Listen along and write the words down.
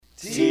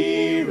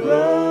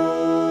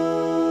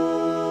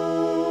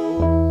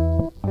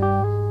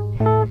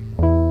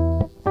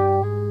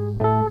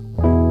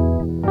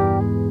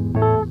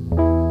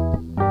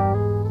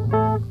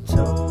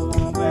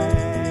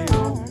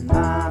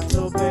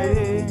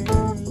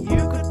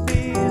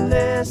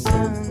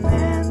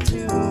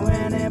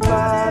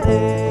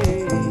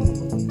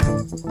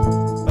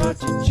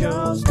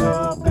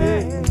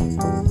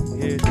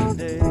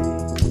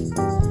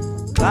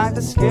Like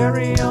the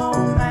scary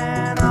old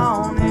man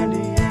on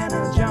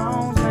Indiana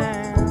Jones,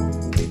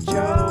 man, he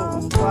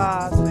chose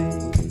wisely.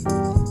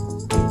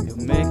 He'll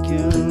make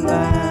you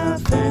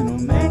laugh and he'll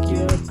make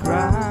you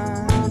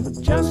cry,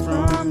 but just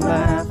from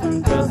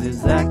laughing, 'cause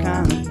he's that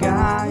kind of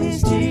guy.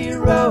 He's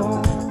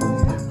T-Row,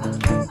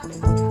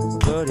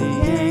 but he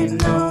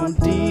ain't no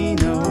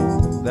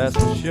Dino, that's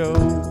for sure.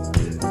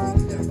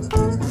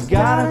 He's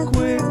got a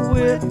quick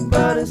wit,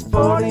 but his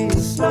 40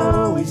 is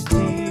slow. He's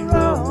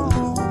T-Row.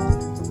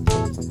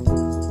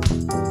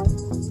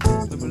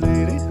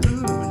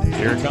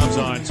 Here it comes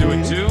on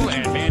 2-2,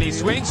 and Manny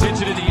swings, hits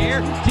it in the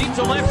air, deep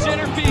to left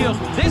center field.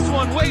 This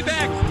one way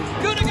back,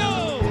 good to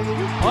go!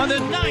 On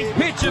the ninth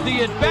pitch of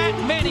the at-bat,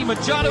 Manny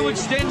Machado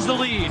extends the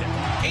lead.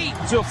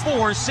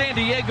 8-4, San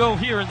Diego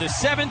here in the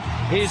seventh,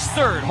 his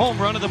third home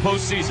run of the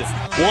postseason.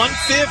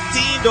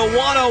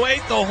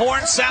 115-108, the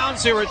horn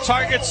sounds here at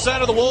Target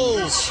Center. The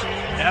Wolves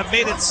have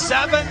made it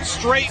 7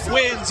 straight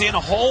wins in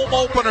home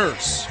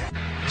openers.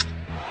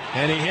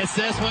 And he hits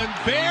this one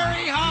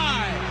very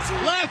high,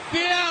 left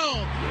field.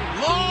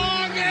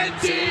 Long and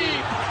deep.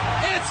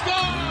 It's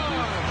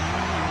gone.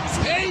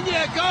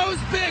 Pena goes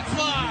big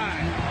fly.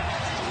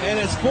 And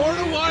it's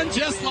 4-1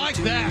 just like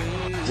that.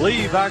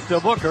 Lee back to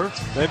Booker.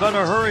 They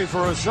better hurry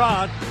for a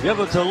shot. Give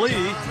it to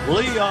Lee.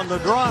 Lee on the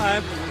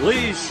drive.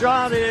 Lee's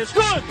shot is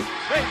good. Big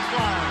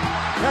fly.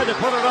 Had to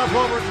put it up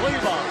over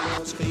Cleveland.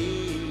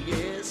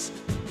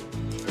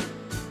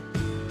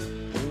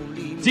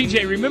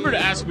 TJ, remember to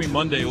ask me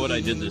Monday what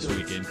I did this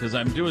weekend, because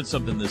I'm doing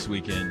something this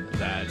weekend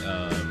that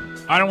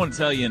I don't want to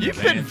tell you in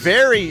advance. You've been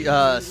very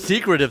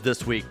secretive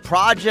this week.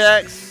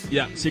 Projects.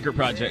 Yeah, secret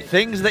project.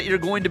 Things that you're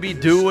going to be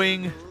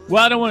doing.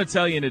 Well, I don't want to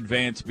tell you in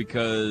advance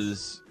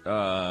because,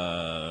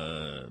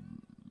 one,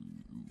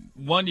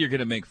 you're going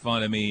to make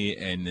fun of me,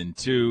 and then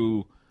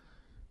two,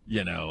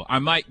 I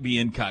might be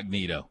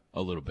incognito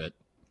a little bit.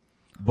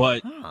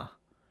 But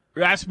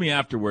ask me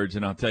afterwards,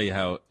 and I'll tell you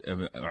how.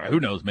 Who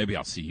knows? Maybe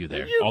I'll see you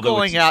there. Are you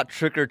going out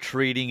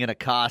trick-or-treating in a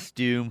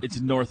costume? It's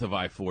north of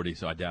I-40,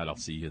 so I doubt I'll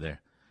see you there.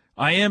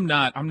 I'm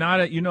not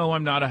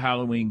a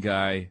Halloween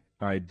guy.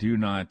 I do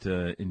not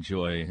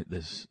enjoy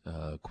this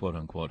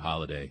quote-unquote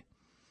holiday.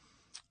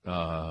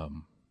 I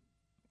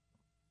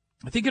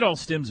think it all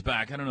stems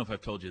back. I don't know if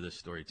I've told you this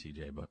story,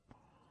 TJ, but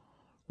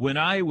when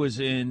I was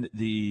in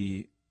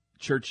the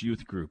church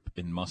youth group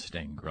in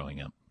Mustang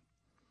growing up,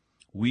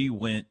 we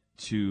went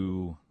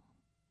to,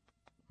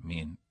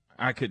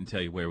 I couldn't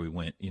tell you where we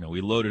went.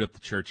 We loaded up the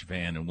church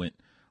van and went,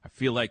 I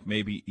feel like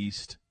maybe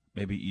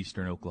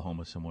eastern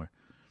Oklahoma somewhere,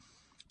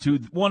 to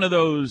one of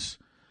those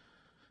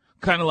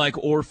kind of like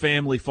Orr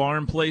Family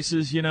Farm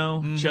places,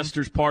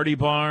 Chester's Party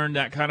Barn,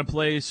 that kind of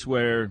place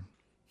where...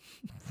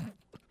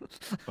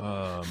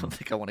 I don't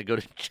think I want to go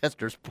to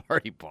Chester's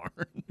Party Barn.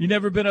 You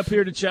never been up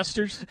here to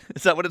Chester's?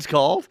 Is that what it's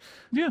called?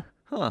 Yeah.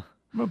 Huh.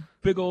 A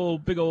big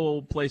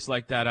old place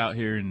like that out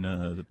here in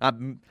the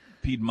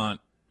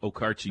Piedmont,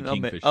 Okarche,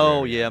 Kingfisher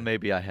area. Yeah,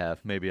 maybe I have,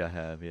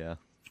 yeah.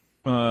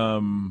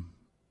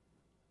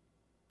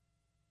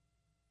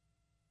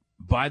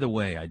 By the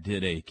way, I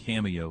did a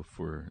cameo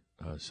for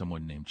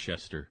someone named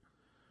Chester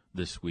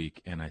this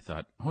week, and I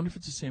thought, I wonder if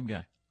it's the same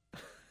guy.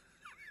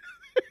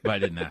 But I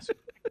didn't ask.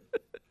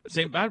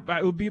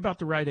 It would be about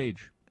the right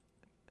age.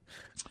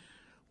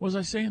 What was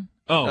I saying?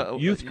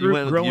 Youth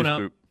group growing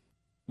up.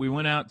 We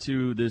went out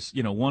to this,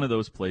 one of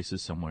those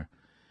places somewhere,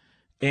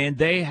 and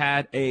they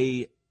had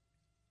a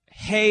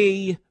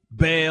hay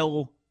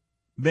bale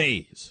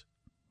maze.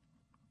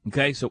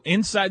 Okay, so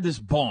inside this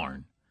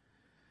barn,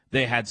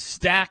 they had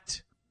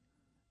stacked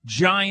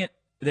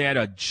they had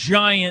a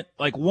giant,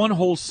 like one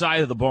whole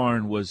side of the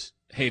barn was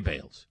hay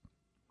bales.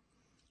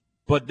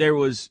 But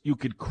you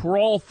could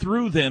crawl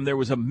through them. There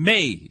was a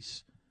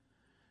maze.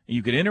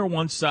 You could enter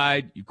one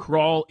side, you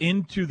crawl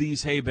into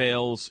these hay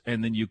bales,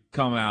 and then you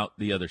come out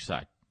the other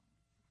side.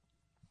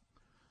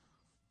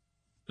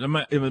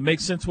 It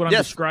makes sense what I'm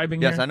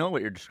describing here? Yes, I know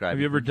what you're describing. Have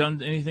you ever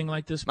done anything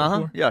like this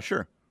before? Yeah,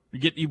 sure.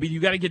 You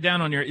got to get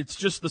down on it's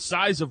just the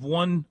size of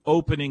one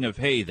opening of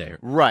hay there.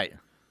 Right.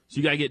 So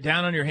you got to get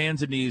down on your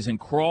hands and knees and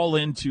crawl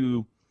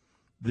into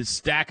the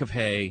stack of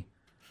hay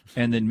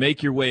and then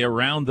make your way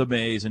around the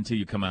maze until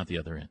you come out the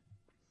other end.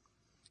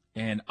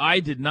 And I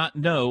did not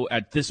know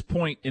at this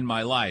point in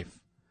my life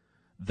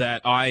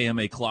that I am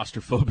a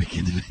claustrophobic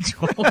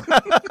individual.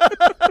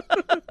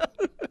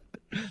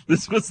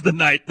 This was the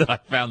night that I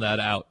found that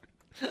out.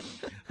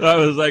 I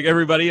was like,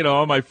 everybody,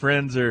 all my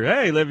friends are,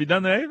 hey, have you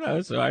done the hay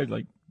bale? So I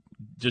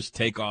just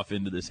take off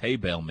into this hay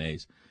bale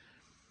maze.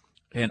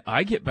 And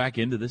I get back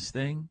into this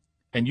thing,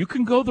 and you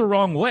can go the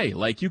wrong way.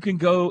 Like, you can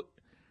go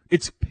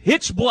It's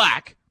pitch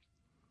black.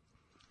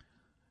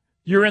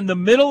 You're in the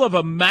middle of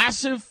a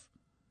massive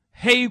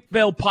hay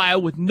bale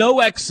pile with no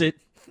exit,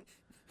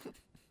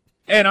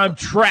 and I'm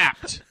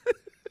trapped.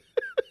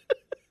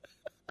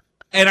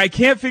 And I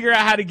can't figure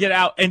out how to get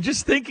out. And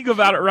just thinking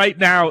about it right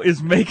now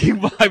is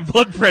making my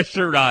blood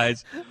pressure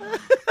rise.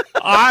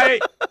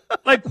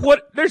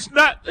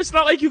 It's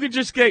not like you could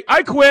just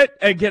I quit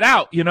and get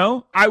out, you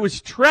know? I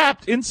was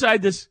trapped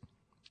inside this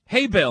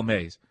hay bale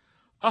maze.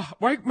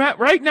 Right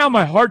now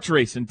my heart's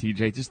racing,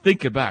 TJ. Just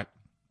think about it.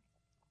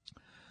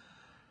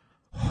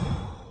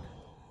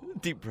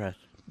 Deep breath.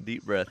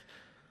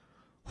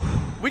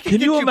 Can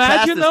you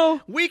imagine,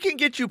 though? We can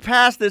get you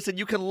past this, and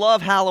you can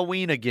love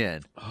Halloween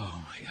again.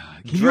 Oh my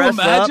God! Can you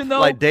imagine, though,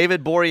 like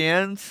David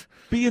Boreanaz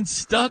being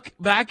stuck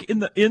back in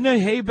the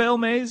hay bale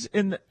maze?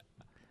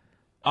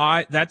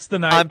 That's the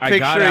night I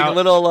got out. I'm picturing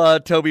little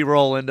Toby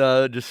Rowland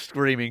just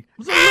screaming.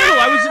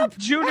 I was in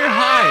junior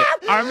high.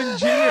 I'm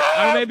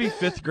maybe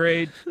 5th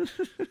grade.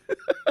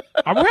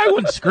 I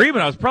wasn't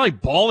screaming. I was probably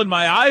bawling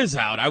my eyes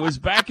out. I was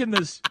back in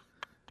this.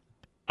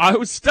 I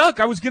was stuck.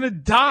 I was going to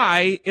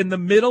die in the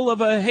middle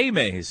of a hay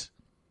maze.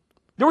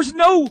 There was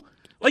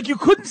you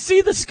couldn't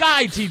see the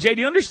sky, TJ.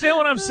 Do you understand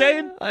what I'm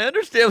saying? I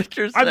understand what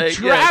you're saying. I'm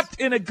trapped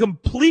in a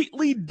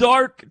completely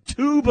dark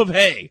tube of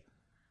hay.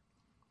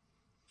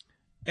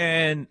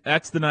 And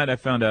that's the night I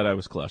found out I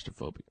was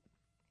claustrophobic.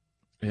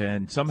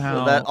 And somehow...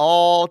 So that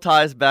all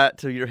ties back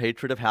to your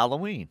hatred of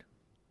Halloween.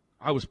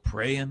 I was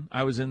praying.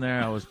 I was in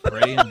there. I was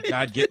praying.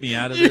 God, get me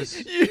out of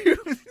this.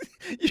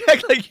 You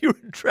act like you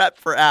were trapped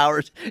for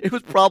hours. It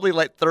was probably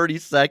like 30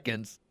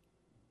 seconds.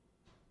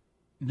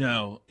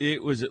 No,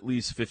 it was at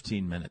least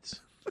 15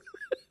 minutes.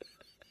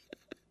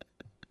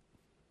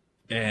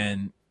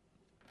 And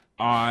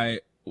I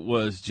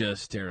was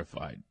just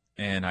terrified.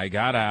 And I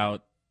got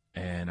out,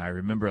 and I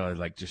remember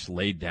I just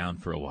laid down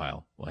for a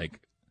while.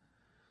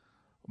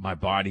 My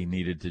body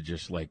needed to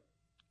just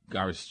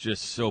I was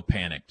just so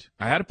panicked.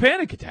 I had a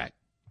panic attack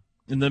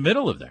in the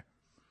middle of there.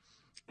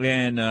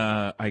 And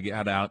I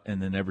got out,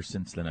 and then ever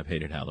since then, I've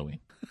hated Halloween.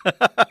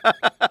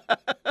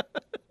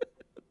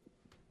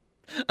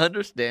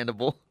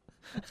 Understandable.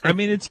 I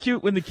mean, it's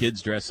cute when the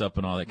kids dress up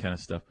and all that kind of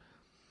stuff.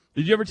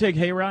 Did you ever take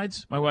hay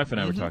rides? My wife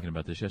and I were talking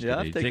about this yesterday. Yeah,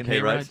 I've taken take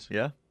hay rides.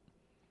 Yeah.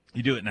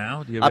 You do it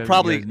now? Do you have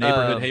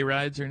neighborhood hay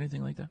rides or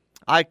anything like that?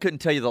 I couldn't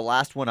tell you the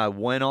last one I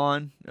went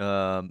on.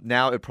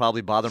 Now it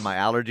probably bothered my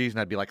allergies, and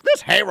I'd be like,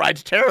 this hay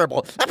ride's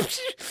terrible.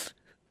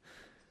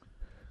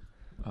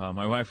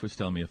 My wife was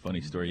telling me a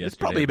funny story yesterday. It's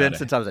probably been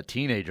since I was a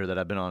teenager that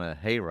I've been on a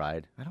hay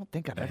ride. I don't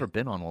think I've ever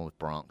been on one with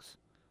Bronx.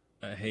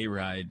 A hay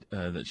ride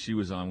that she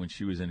was on when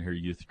she was in her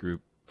youth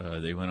group.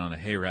 They went on a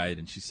hay ride,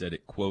 and she said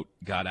it, quote,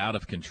 got out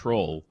of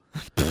control.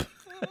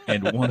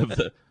 And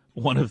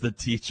one of the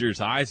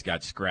teacher's eyes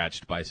got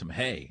scratched by some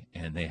hay,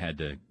 and they had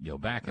to go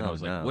back. And I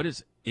was like, what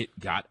does it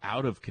got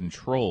out of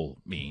control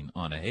mean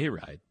on a hay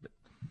ride? But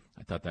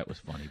I thought that was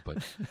funny. But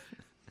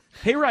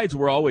hay rides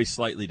were always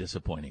slightly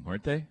disappointing,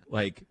 weren't they?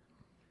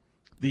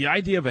 The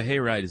idea of a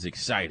hayride is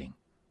exciting,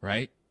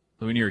 right?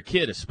 When you're a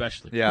kid,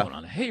 especially, going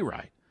on a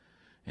hayride,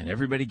 and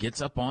everybody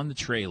gets up on the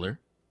trailer,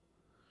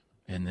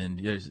 and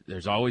then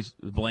there's always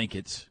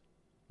blankets,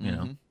 you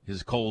know,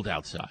 because it's cold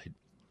outside.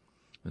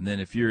 And then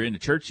if you're in a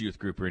church youth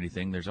group or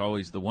anything, there's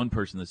always the one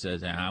person that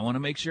says, I want to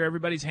make sure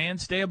everybody's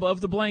hands stay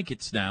above the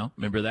blankets now.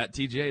 Remember that,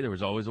 TJ? There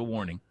was always a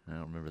warning. I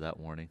don't remember that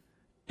warning.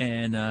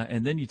 And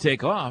then you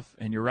take off,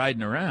 and you're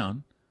riding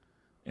around,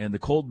 and the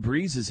cold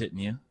breeze is hitting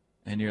you,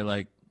 and you're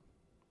like,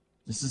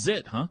 this is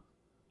it, huh?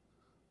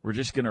 We're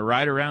just going to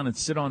ride around and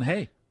sit on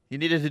hay. You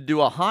needed to do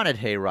a haunted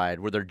hayride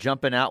where they're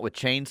jumping out with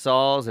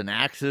chainsaws and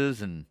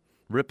axes and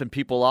ripping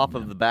people off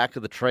of the back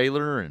of the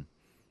trailer. And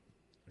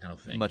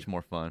much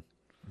more fun.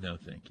 No,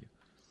 thank you.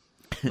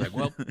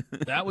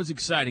 That was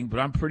exciting, but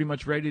I'm pretty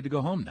much ready to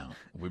go home now.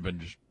 We've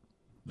been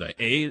the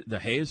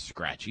hay is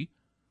scratchy.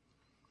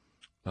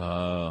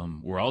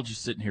 We're all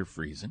just sitting here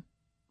freezing.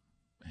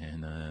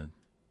 And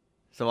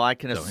so I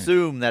can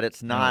assume that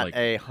it's not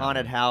a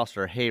haunted house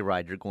or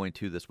hayride you're going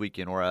to this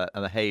weekend, or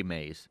a hay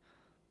maze.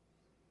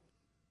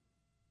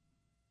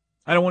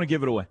 I don't want to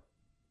give it away.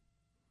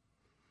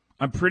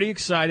 I'm pretty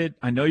excited.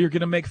 I know you're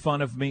going to make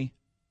fun of me.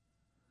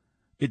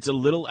 It's a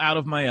little out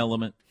of my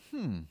element.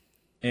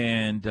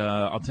 And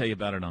I'll tell you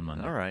about it on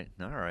Monday. All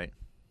right.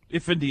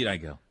 If indeed I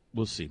go.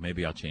 We'll see.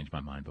 Maybe I'll change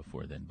my mind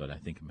before then, but I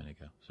think I'm going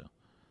to go. So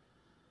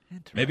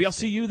maybe I'll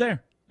see you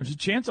there. There's a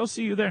chance I'll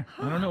see you there.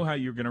 I don't know how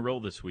you're going to roll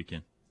this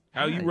weekend.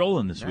 How are you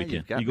rolling this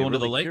weekend? You going to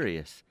the lake?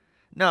 Curious.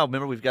 No,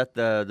 remember we've got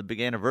the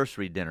big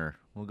anniversary dinner.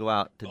 We'll go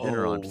out to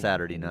dinner on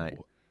Saturday night.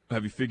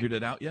 Have you figured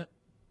it out yet?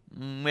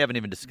 We haven't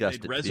even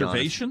discussed it.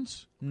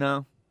 Reservations?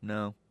 No.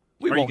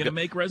 Are you going to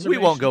make reservations?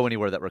 We won't go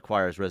anywhere that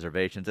requires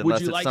reservations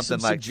unless Would you it's like something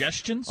some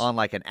suggestions? on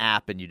an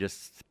app and you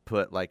just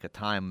put a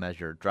time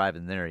measure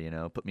driving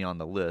there, put me on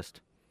the list.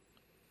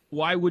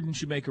 Why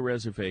wouldn't you make a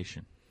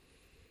reservation?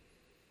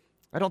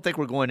 I don't think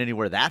we're going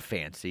anywhere that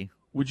fancy.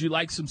 Would you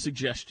like some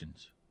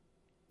suggestions?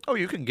 Oh,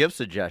 you can give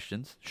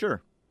suggestions.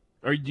 Sure.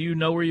 Or do you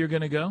know where you're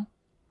going to go?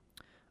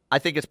 I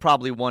think it's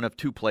probably one of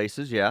two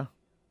places, yeah.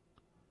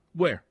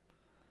 Where?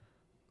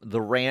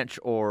 The Ranch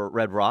or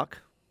Red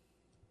Rock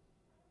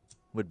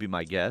would be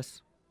my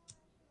guess.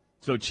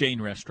 So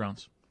chain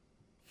restaurants.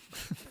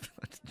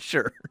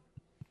 Sure.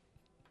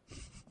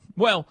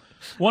 Well,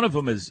 one of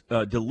them is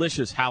a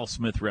delicious Hal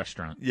Smith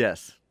restaurant.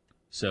 Yes.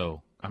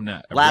 So I'm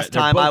not. Last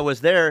time I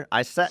was there,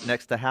 I sat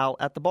next to Hal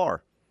at the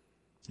bar.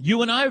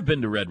 You and I have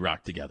been to Red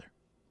Rock together.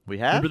 We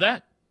have? Remember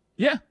that?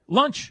 Yeah,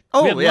 lunch.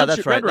 Oh, We had yeah, lunch that's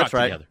at right. Red Rock That's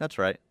right. together. That's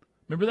right.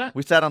 Remember that?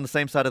 We sat on the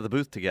same side of the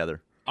booth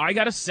together. I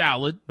got a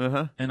salad,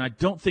 Uh-huh. and I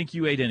don't think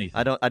you ate anything.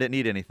 I didn't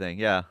eat anything.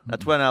 Yeah.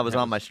 That's when I was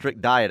on my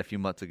strict diet a few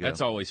months ago.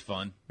 That's always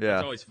fun. Yeah.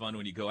 It's always fun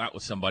when you go out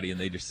with somebody and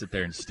they just sit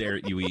there and stare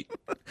at you eat.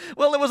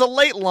 Well, it was a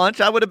late lunch.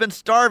 I would have been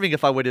starving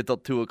if I waited till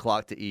 2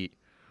 o'clock to eat.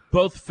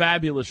 Both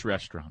fabulous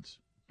restaurants.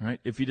 All right.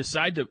 If you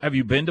decide to, have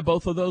you been to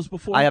both of those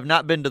before? I have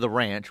not been to the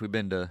Ranch. We've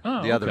been to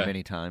the other okay.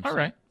 many times. All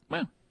right.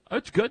 Well,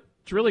 it's good.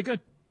 It's really good.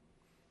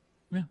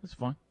 Yeah, that's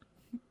fine.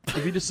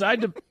 If you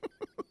decide to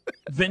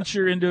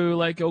venture into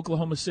like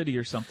Oklahoma City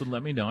or something,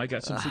 let me know. I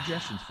got some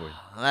suggestions for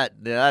you.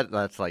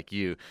 That's like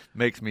you.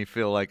 Makes me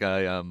feel like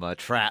I am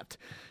trapped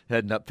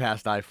heading up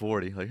past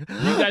I-40. Like,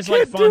 You guys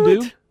like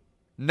fondue?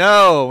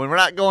 No, and we're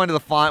not going to the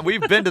fondue.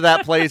 We've been to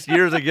that place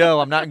years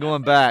ago. I'm not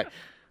going back.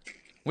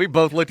 We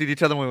both looked at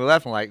each other when we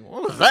left and like,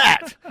 what was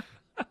that?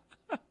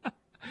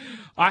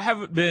 I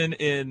haven't been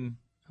in.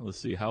 Let's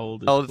see, how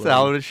old is Chloe?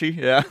 How old is she?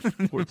 Yeah.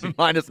 14.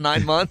 Minus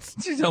 9 months.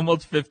 She's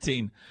almost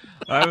 15.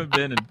 I haven't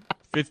been in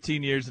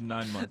 15 years and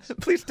 9 months.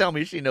 Please tell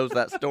me she knows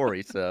that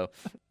story. So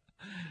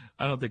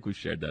I don't think we've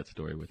shared that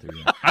story with her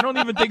yet. I don't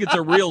even think it's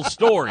a real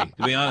story,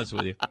 to be honest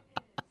with you.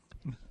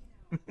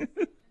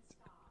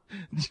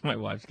 My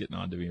wife's getting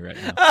on to me right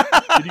now.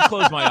 Could you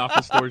close my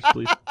office doors,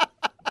 please?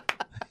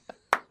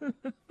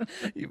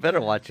 you better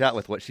watch out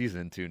with what she's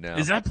into now.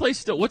 Is that place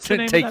still? What's the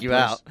name take of that you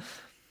place?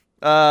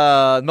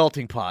 out?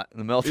 Melting Pot.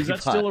 The Melting Is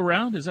that Pot. still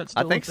around? Is that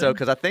still I think a so thing?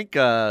 because I think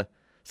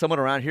someone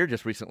around here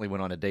just recently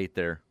went on a date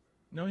there.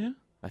 No, yeah?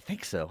 I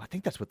think so. I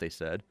think that's what they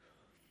said.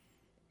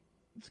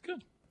 It's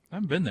good. I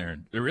haven't been there.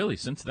 Really,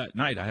 since that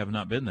night, I have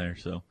not been there.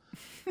 So,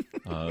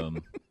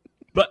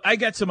 but I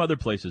got some other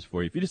places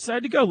for you. If you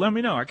decide to go, let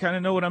me know. I kind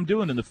of know what I'm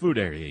doing in the food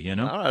area, you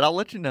know? All right, I'll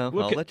let you know.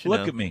 Look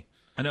know. at me.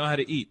 I know how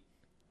to eat.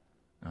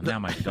 Oh, now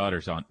my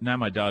daughter's on. Now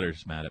my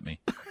daughter's mad at me.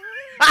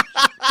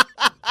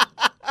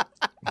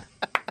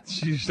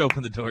 She just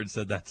opened the door and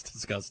said, "That's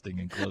disgusting,"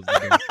 and closed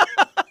the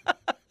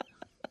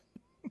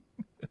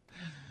door.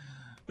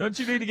 Don't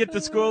you need to get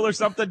to school or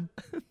something?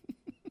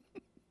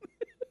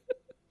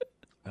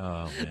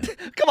 Oh, man.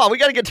 Come on, we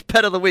got to get to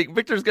Pet of the Week.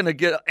 Victor's going to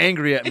get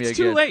angry at me again. It's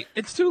too late.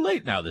 It's too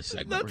late now, this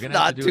segment. That's We're gonna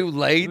not have to do too it.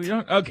 late.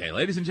 Okay,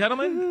 ladies and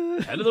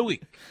gentlemen, Pet of the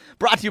Week.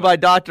 Brought to you by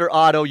Dr.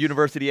 Otto,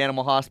 University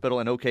Animal Hospital,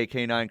 and OK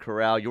Canine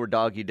Corral, your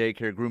doggy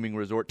daycare grooming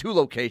resort. 2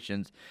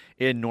 locations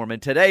in Norman.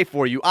 Today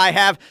for you, I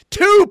have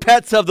 2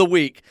 Pets of the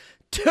Week.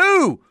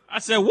 2! I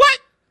said, what?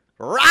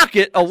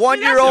 Rocket, a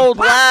 1-year-old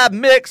lab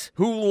mix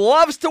who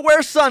loves to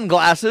wear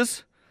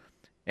sunglasses,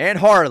 and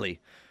Harley.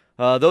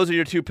 Those are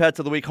your 2 pets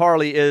of the week.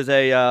 Harley is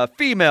a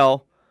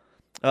female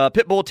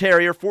pit bull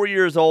terrier, 4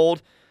 years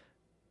old,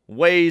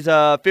 weighs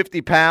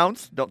 50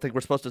 pounds. Don't think we're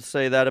supposed to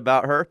say that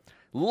about her.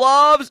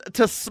 Loves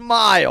to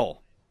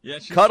smile, Yeah,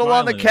 she's cuddle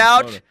on the smiling in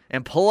couch, photo.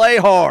 and play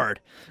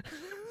hard.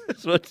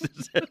 That's what it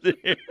says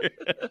here.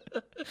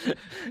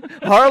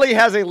 Harley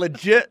has a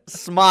legit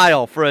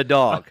smile for a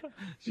dog.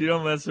 She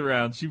don't mess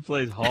around. She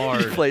plays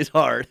hard. He plays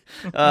hard.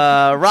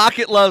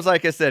 Rocket loves,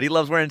 like I said, he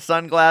loves wearing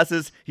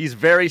sunglasses. He's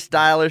very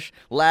stylish.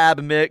 Lab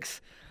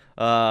mix.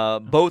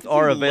 Both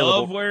are Does he available.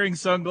 love wearing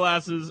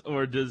sunglasses,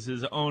 or does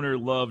his owner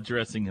love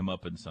dressing him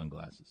up in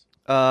sunglasses?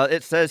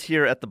 It says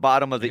here at the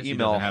bottom of I the guess he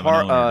email doesn't have an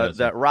owner, does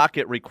he? that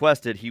Rocket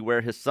requested he wear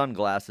his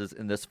sunglasses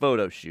in this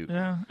photo shoot.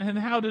 Yeah, and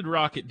how did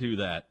Rocket do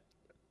that?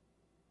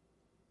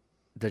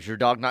 Does your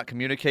dog not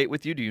communicate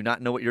with you? Do you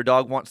not know what your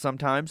dog wants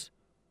sometimes?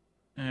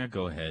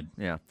 Go ahead.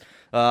 Yeah.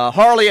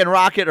 Harley and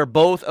Rocket are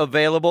both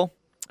available.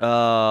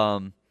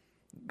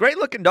 Great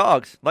looking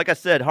dogs. Like I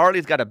said,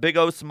 Harley's got a big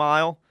O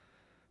smile.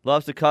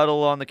 Loves to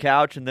cuddle on the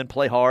couch and then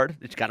play hard.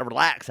 He's got to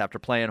relax after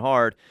playing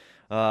hard.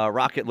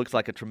 Rocket looks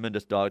like a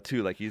tremendous dog,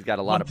 too. Like he's got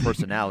a lot of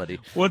personality.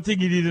 One thing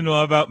you need to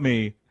know about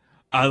me,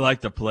 I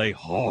like to play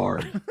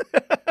hard.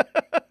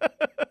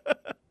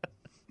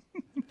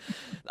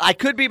 I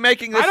could be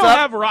making this I don't up.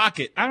 have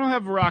Rocket. I don't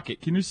have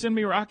Rocket. Can you send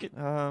me Rocket?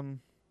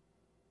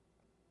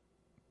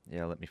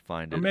 Yeah, let me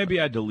find it. Or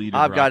maybe I deleted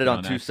I've got Rocket it on 2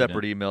 accident.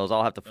 separate emails.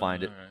 I'll have to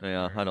find it. all right,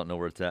 Yeah, all right. I don't know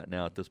where it's at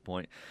now at this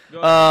point. Go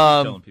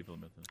ahead, keep telling people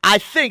about this. I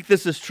think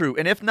this is true.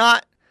 And if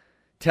not,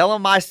 tell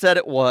him I said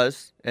it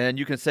was. And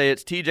you can say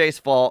it's TJ's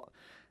fault.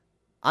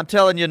 I'm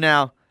telling you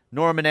now,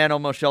 Norman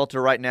Animal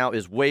Shelter right now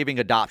is waiving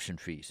adoption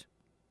fees.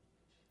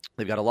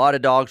 They've got a lot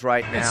of dogs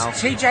right now.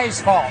 It's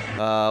TJ's fault.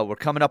 We're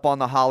coming up on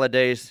the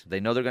holidays. They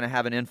know they're going to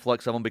have an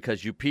influx of them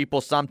because you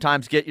people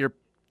sometimes get your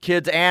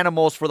kids'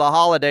 animals for the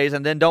holidays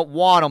and then don't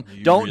want them.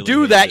 You don't really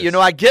do hate that. this. You know,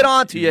 I get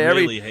on to You you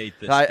really hate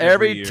this. every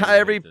Every year you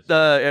hate this.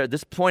 at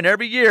this point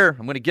every year.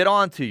 I'm going to get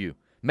on to you.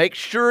 Make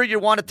sure you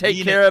want to take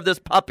Mean care it. of this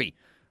puppy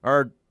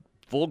or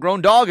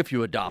full-grown dog if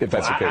you adopt If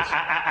that's the case.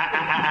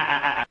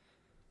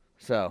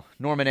 So,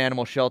 Norman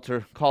Animal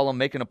Shelter. Call them,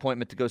 make an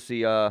appointment to go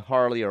see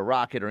Harley or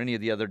Rocket or any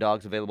of the other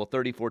dogs available.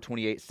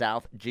 3428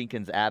 South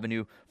Jenkins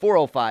Avenue,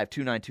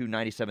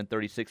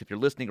 405-292-9736. If you're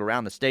listening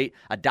around the state,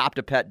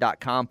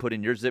 adoptapet.com. Put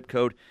in your zip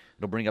code.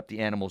 It'll bring up the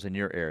animals in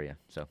your area.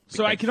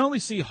 So I can only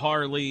see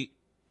Harley,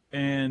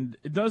 and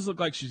it does look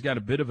like she's got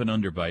a bit of an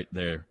underbite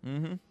there.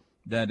 Mm-hmm.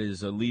 That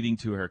is leading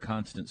to her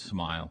constant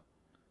smile,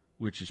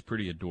 which is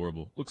pretty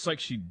adorable. Looks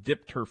like she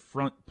dipped her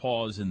front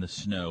paws in the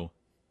snow.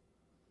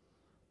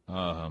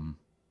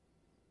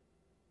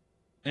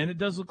 And it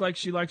does look like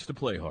she likes to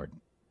play hard.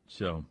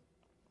 So,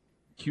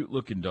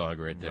 cute-looking dog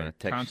right there.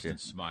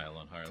 Constant smile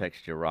on Harley.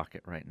 Text your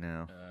Rocket right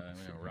now.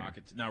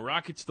 Rocket's, now,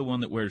 Rocket's the one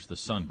that wears the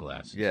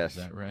sunglasses. Yes.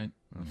 Is that right?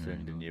 I'm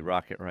sending you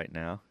Rocket right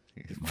now.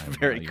 He's My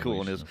very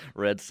cool in his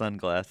red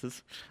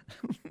sunglasses.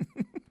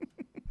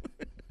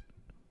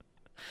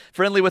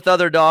 Friendly with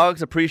other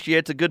dogs,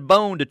 appreciates a good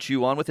bone to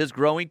chew on with his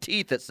growing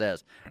teeth, it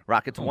says.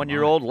 Rocket's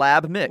one-year-old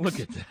lab mix. Look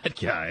at that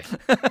guy.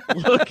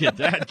 Look at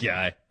that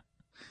guy.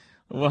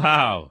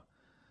 Wow.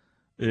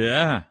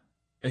 Yeah.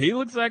 He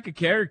looks like a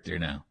character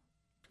now.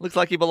 Looks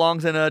like he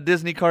belongs in a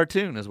Disney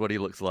cartoon is what he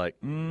looks like.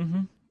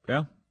 Mm-hmm.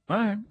 Yeah. All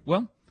right.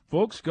 Well,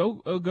 folks,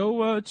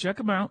 go check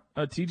them out.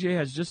 TJ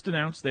has just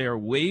announced they are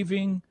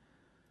waiving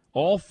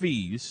all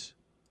fees,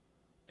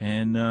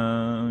 and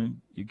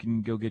you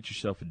can go get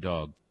yourself a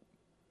dog.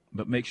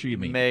 But make sure you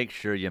mean it. Make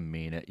sure you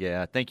mean it,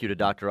 yeah. Thank you to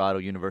Dr. Otto,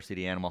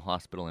 University Animal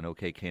Hospital, and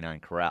OK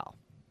Canine Corral.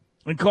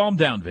 And calm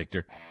down,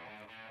 Victor.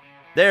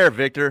 There,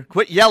 Victor.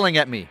 Quit yelling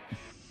at me.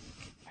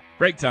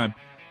 Break time.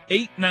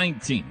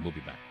 8:19. We'll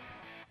be back.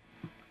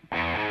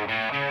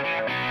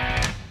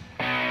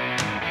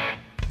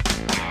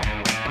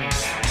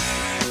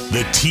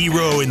 The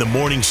T-Row in the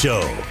Morning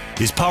Show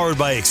is powered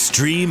by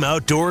Extreme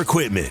Outdoor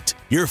Equipment,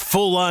 your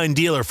full-line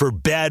dealer for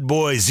bad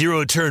boy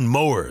zero-turn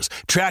mowers,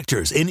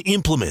 tractors, and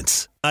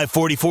implements.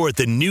 I-44 at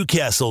the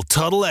Newcastle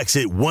Tuttle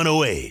Exit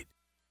 108.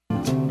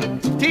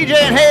 TJ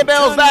and Hay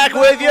Bell's back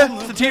with you.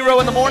 It's the T-Row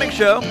in the Morning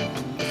Show.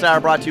 This hour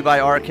brought to you by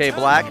RK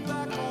Black,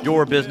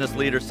 your business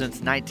leader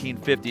since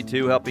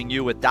 1952, helping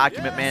you with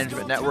document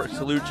management network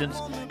solutions,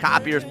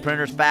 copiers,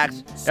 printers,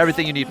 fax,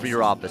 everything you need for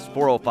your office.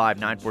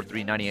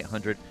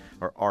 405-943-9800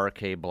 or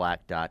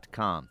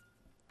rkblack.com.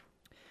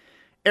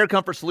 Air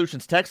Comfort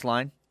Solutions text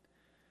line.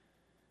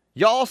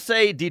 Y'all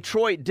say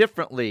Detroit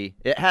differently.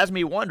 It has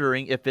me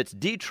wondering if it's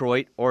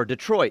Detroit or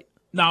Detroit.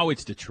 No,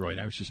 it's Detroit.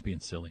 I was just being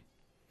silly.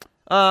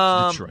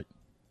 It's Detroit.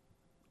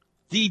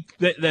 The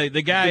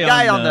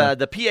guy on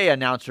the PA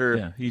announcer.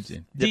 Yeah, he's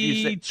in.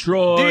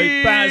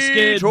 Detroit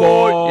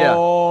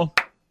basketball. Yeah.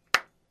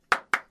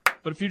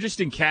 But if you're just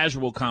in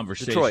casual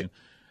conversation, Detroit.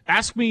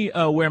 Ask me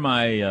where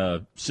my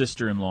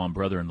sister-in-law and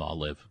brother-in-law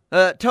live.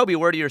 Toby,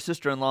 where do your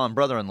sister-in-law and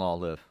brother-in-law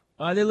live?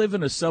 They live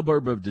in a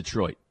suburb of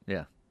Detroit.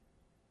 Yeah.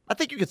 I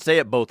think you could say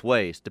it both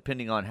ways,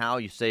 depending on how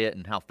you say it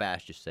and how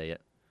fast you say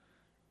it.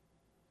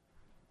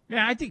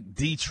 Yeah, I think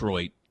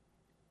Detroit.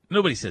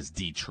 Nobody says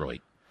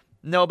Detroit.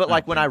 No, but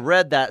like when I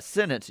read that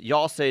sentence,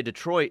 y'all say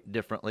Detroit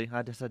differently.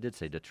 I guess I did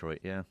say Detroit,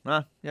 yeah.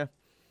 Yeah.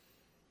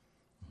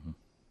 Mm-hmm.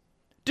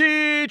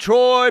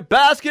 Detroit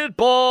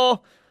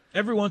basketball.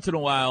 Every once in a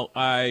while,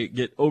 I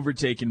get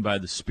overtaken by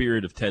the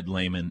spirit of Ted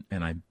Lehman,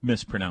 and I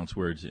mispronounce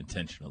words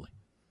intentionally,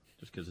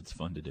 just because it's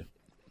fun to do.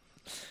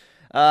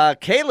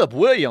 Caleb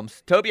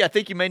Williams. Toby, I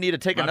think you may need to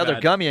take another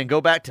gummy and go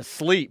back to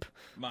sleep.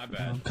 My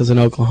bad. Because in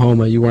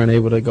Oklahoma, you weren't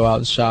able to go out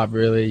and shop,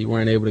 really. You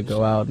weren't able to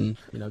go out and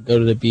go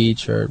to the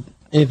beach or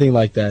anything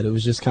like that. It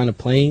was just kind of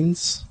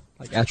planes,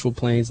 like actual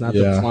planes, not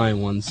the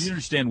flying ones. You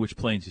understand which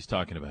planes he's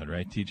talking about,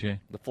 right, TJ?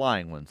 The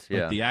flying ones,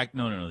 yeah. Like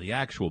the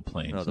actual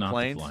planes, no, the not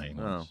planes? the flying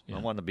Oh, ones. Yeah. I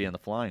wanted to be in the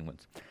flying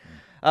ones.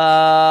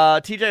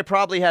 TJ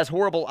probably has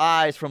horrible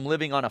eyes from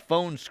living on a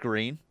phone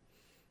screen.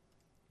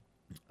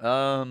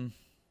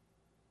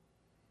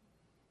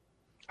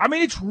 I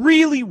mean, it's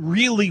really,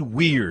 really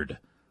weird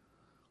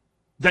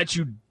that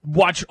you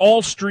watch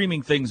all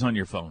streaming things on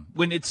your phone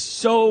when it's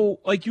so,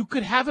 like, you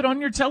could have it on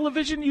your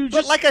television.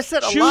 But like I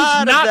said, a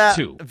lot of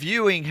that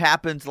viewing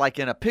happens like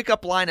in a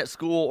pickup line at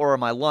school or on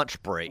my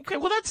lunch break. Okay,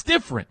 well, that's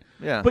different.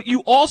 Yeah. But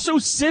you also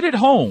sit at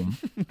home.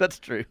 That's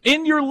true.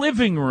 In your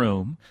living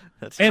room.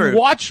 That's and true.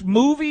 watch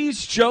movies,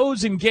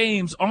 shows, and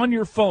games on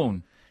your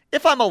phone.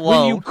 If I'm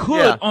alone. When you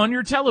could on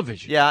your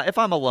television. Yeah, if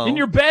I'm alone. In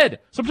your bed.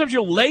 Sometimes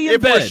you'll lay in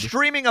bed. If we're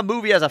streaming a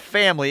movie as a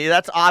family,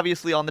 that's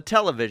obviously on the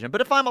television. But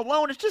if I'm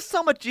alone, it's just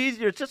so much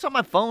easier. It's just on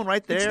my phone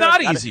right there. It's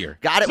not easier.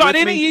 Got it. It's not with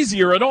any me.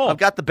 easier at all. I've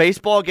got the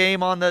baseball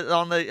game on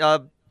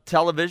the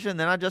television.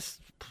 Then I just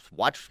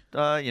watch,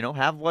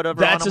 have whatever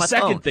that's on my a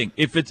second phone.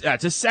 thing.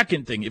 That's a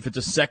second thing. If it's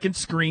a second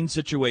screen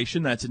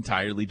situation, that's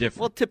entirely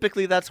different. Well,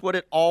 typically that's what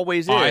it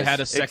always is. I had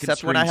a second except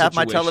screen when I have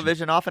my situation.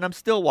 television off and I'm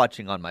still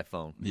watching on my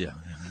phone. Yeah,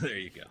 there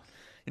you go.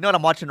 You know what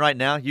I'm watching right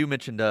now? You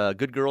mentioned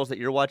Good Girls that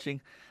you're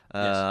watching.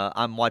 Yes.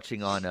 I'm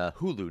watching on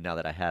Hulu now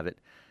that I have it,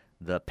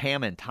 the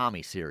Pam and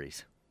Tommy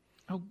series.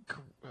 Oh,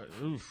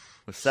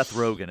 oof. With Seth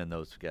Rogen and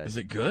those guys. Is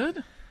it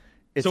good?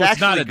 It's so it's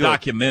actually not a good.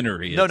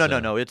 documentary. No.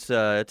 It's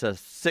a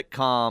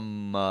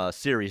sitcom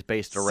series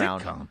based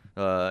around. Sitcom?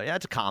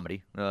 It's a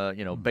comedy.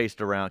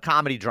 Based around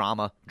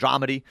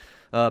dramedy,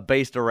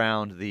 based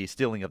around the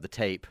stealing of the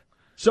tape.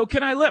 So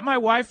can I let my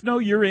wife know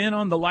you're in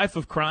on the Life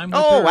of Crime? With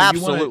Oh, her?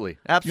 absolutely.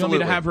 You want me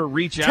to have her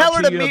reach out Tell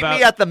her to you meet about?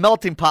 me at the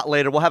melting pot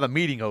later. We'll have a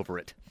meeting over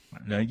it.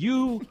 Now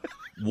you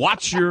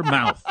watch your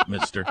mouth,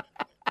 mister.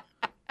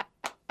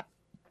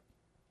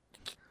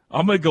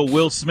 I'm going to go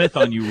Will Smith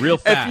on you real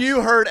fast. If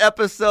you heard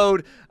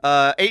episode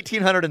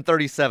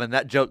 1837,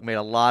 that joke made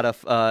a lot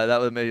of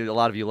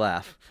you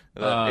laugh.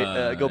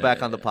 Go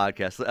back on the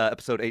podcast,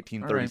 episode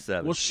 1837.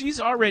 Right. Well, she's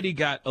already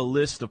got a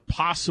list of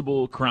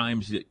possible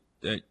crimes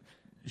that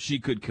she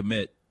could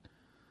commit.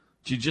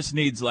 She just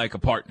needs like a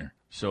partner.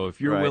 So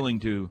if you're willing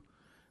to,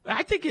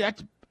 I think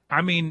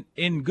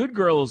in Good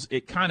Girls,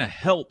 it kind of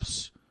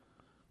helps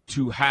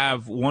to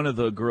have one of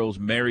the girls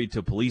married to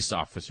a police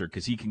officer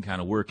because he can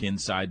kind of work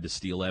inside to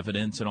steal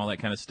evidence and all that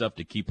kind of stuff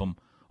to keep them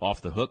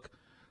off the hook.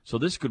 So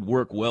this could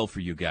work well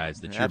for you guys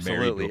that you're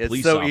married to a police officer.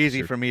 It's so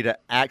easy for me to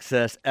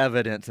access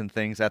evidence and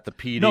things at the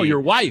PD. No, your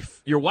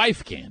wife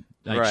can.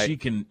 Right. She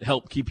can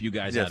help keep you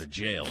guys out of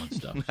jail and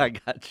stuff. I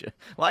got you.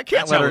 Well, I can't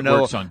That's let how her it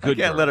know. works on Good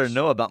I can't let her Girls.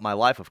 know about my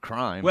life of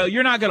crime. Well,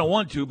 you're not going to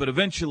want to, but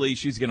eventually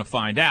she's going to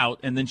find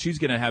out, and then she's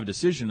going to have a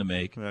decision to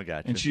make. I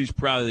got you.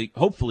 And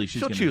hopefully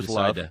she's going to choose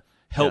decide love. to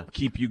help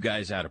keep you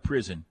guys out of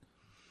prison.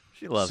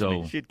 She loves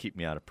me. She'd keep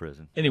me out of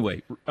prison.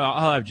 Anyway,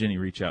 I'll have Jenny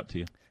reach out to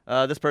you.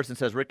 This person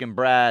says Rick and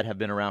Brad have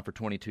been around for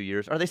 22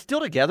 years. Are they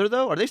still together,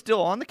 though? Are they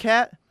still on the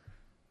Cat?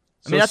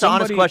 I mean, that's an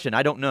honest question.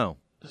 I don't know.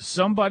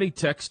 Somebody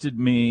texted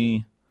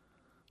me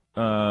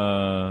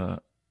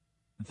that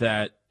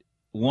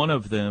one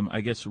of them,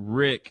 I guess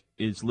Rick,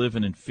 is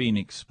living in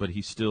Phoenix, but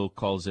he still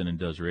calls in and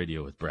does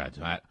radio with Brad.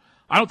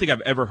 I don't think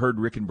I've ever heard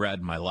Rick and Brad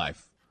in my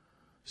life.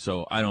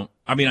 So I know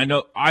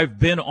I've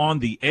been on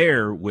the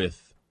air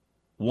with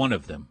one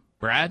of them.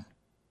 Brad?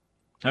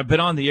 I've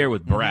been on the air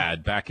with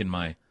Brad back in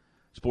my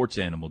sports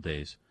animal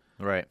days.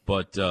 Right.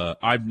 But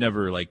I've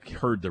never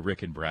heard the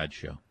Rick and Brad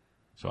show.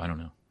 So I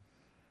don't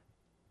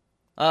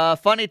know.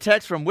 Funny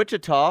text from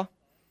Wichita.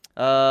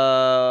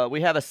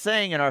 We have a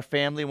saying in our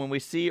family: when we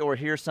see or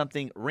hear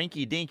something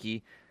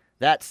rinky-dinky,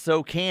 that's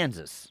so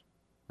Kansas.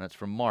 That's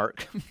from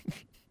Mark.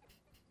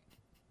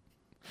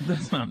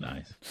 That's not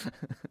nice.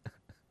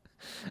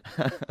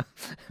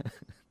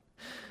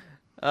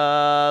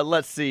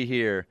 Let's see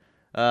here.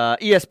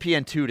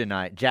 ESPN 2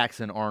 tonight,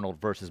 Jackson Arnold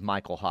versus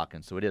Michael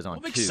Hawkins. So it is on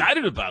 2. I'm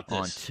excited about this.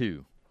 On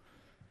 2.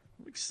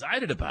 I'm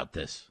excited about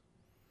this.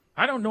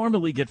 I don't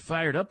normally get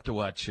fired up to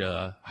watch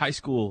high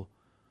school.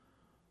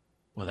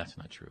 Well, that's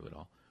not true at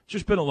all. It's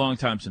just been a long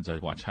time since I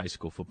watched high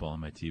school football on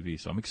my TV,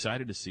 so I'm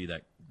excited to see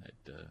that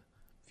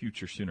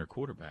future Sooner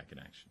quarterback in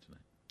action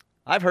tonight.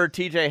 I've heard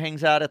TJ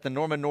hangs out at the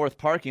Norman North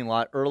parking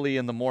lot early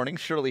in the morning.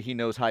 Surely he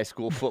knows high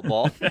school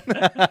football.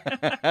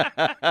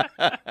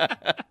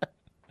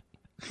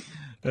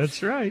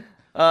 That's right.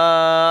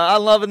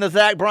 I'm loving the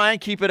Zach Bryan.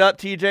 Keep it up,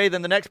 TJ.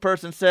 Then the next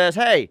person says,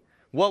 hey,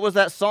 what was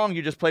that song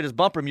you just played as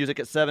bumper music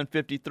at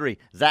 7:53?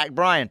 Zach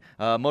Bryan,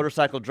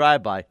 Motorcycle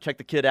Drive-By. Check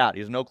the kid out.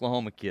 He's an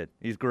Oklahoma kid.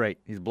 He's great.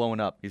 He's blowing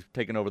up. He's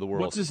taking over the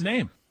world. What's his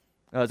name?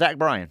 Zach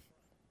Bryan.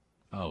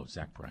 Oh,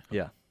 Zach Bryan.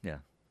 Yeah.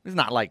 It's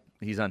not like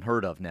he's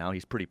unheard of now.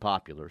 He's pretty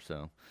popular.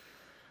 So,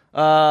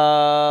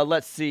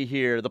 let's see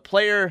here. The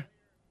player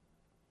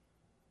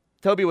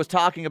Toby was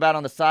talking about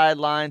on the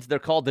sidelines, they're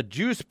called the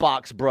Juice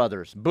Box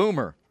Brothers.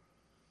 Boomer.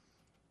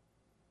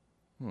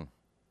 Is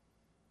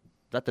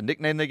that the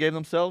nickname they gave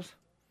themselves?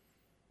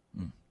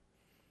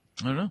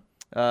 I don't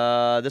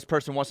know. This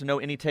person wants to know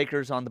any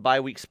takers on the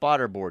bye-week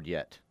spotter board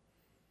yet.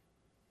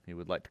 He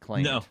would like to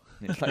claim it.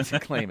 He'd like to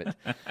claim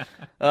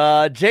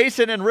it.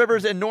 Jason and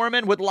Rivers and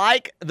Norman would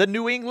like the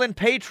New England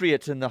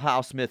Patriots in the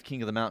Hal Smith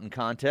King of the Mountain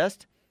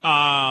contest.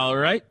 All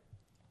right.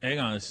 Hang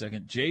on a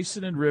second.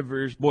 Jason and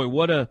Rivers. Boy,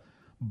 what a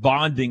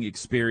bonding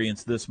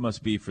experience this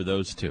must be for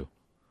those two.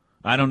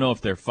 I don't know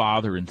if they're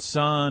father and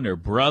son or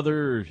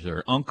brothers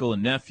or uncle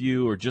and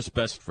nephew or just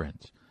best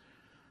friends.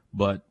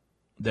 But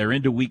they're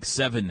into week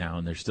 7 now,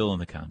 and they're still in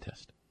the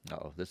contest.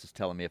 Oh, this is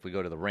telling me if we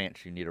go to the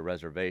ranch, you need a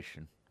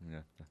reservation. Yeah.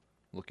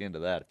 Look into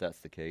that if that's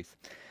the case.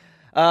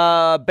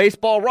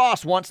 Baseball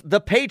Ross wants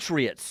the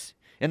Patriots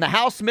in the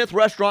Hal Smith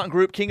Restaurant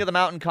Group King of the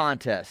Mountain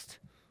contest.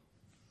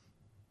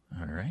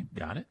 All right,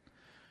 got it.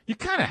 You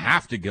kind of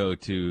have to go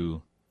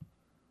to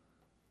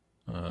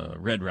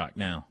Red Rock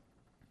now.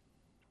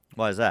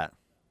 Why is that?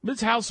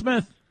 It's Hal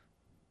Smith.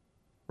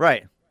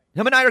 Right.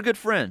 Him and I are good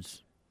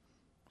friends.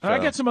 So. I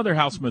got some other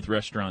Hal Smith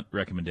restaurant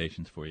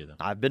recommendations for you, though.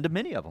 I've been to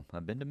many of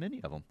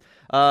them.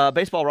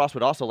 Baseball Ross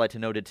would also like to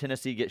know, did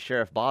Tennessee get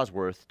Sheriff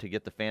Bosworth to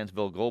get the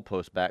Fansville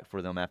goalpost back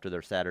for them after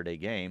their Saturday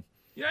game?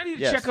 Yeah, I need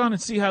to check on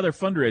and see how their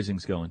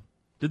fundraising's going.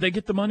 Did they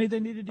get the money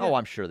they needed yet? Oh,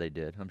 I'm sure they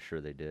did.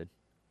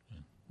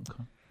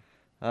 Okay.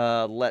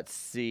 Let's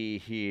see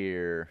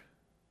here.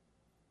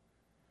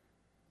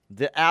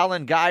 The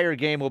Allen Geyer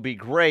game will be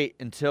great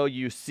until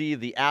you see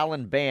the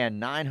Allen band,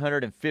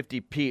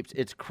 950 peeps.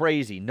 It's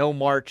crazy. No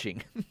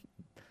marching.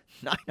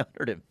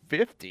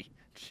 950?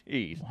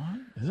 Jeez. What?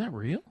 Is that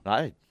real?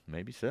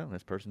 Maybe so.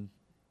 This person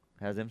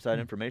has inside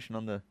information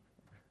on the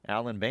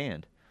Allen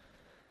band.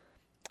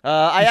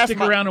 I asked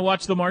stick around and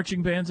watch the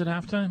marching bands at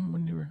halftime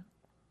when you were.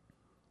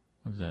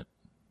 Was that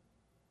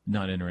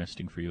not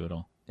interesting for you at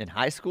all? In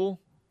high school?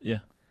 Yeah.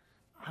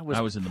 I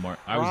was in the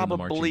marching band out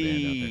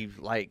Probably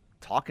like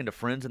talking to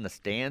friends in the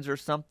stands or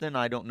something.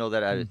 I don't know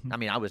that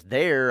I was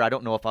there. I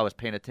don't know if I was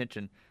paying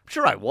attention. I'm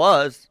sure I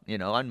was.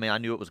 I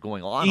knew what was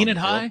going on. Enid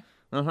High?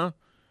 Uh-huh.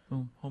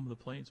 Home of the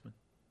Plainsmen.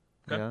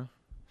 Okay. Yeah.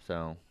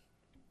 So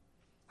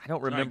I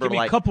don't remember give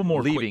me a couple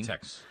more quick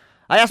texts.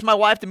 I asked my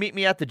wife to meet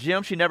me at the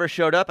gym. She never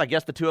showed up. I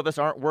guess the two of us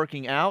aren't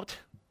working out.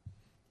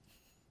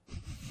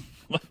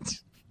 What?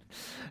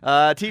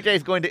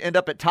 TJ's going to end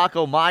up at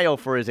Taco Mayo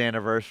for his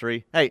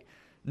anniversary. Hey,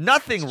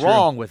 nothing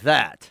wrong with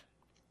that.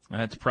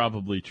 That's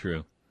probably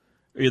true.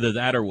 Either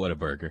that or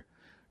Whataburger.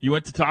 You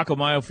went to Taco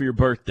Mayo for your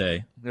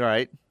birthday.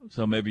 Right.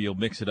 So maybe you'll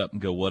mix it up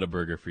and go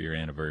Whataburger for your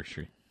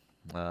anniversary.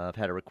 I've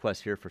had a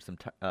request here for some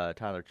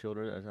Tyler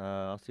Childers.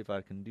 I'll see if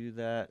I can do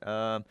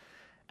that.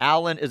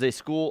 Allen is a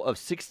school of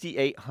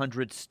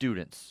 6,800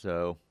 students,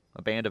 so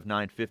a band of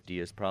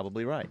 950 is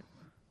probably right.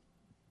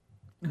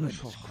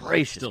 Goodness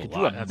gracious. Could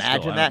you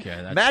imagine that?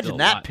 Imagine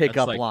that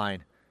pickup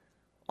line.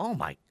 Oh,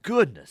 my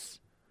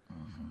goodness.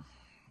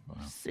 Wow.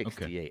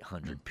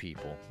 6,800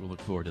 people. We'll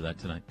look forward to that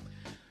tonight.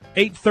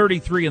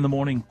 8:33 in the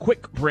morning.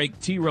 Quick break.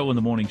 T-Row in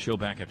the Morning Show.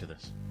 Back after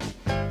this.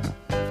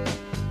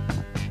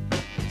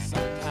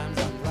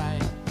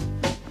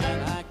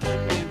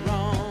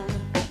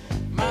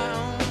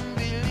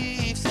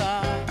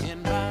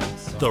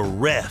 The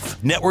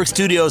Ref. Network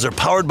studios are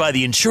powered by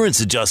the insurance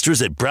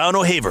adjusters at Brown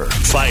O'Haver.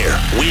 Fire,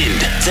 wind,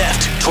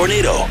 theft,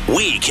 tornado.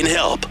 We can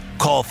help.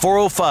 Call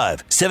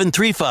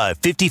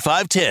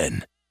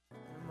 405-735-5510.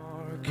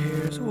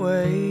 Cares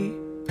away.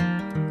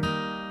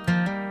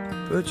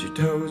 Put your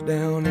toes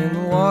down in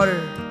the water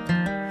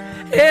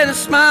and a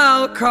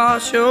smile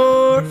across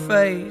your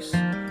face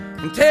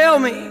and tell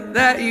me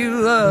that you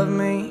love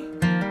me,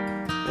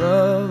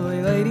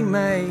 lovely Lady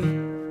May.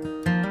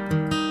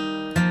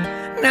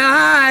 Now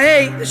I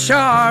ain't the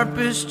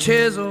sharpest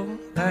chisel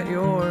that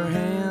your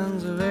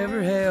hands have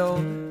ever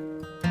held,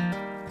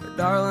 but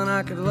darling,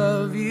 I could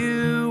love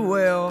you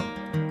well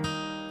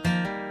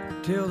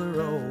till the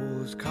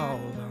roll is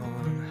called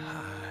on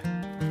high.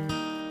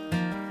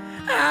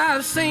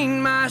 I've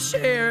seen my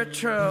share of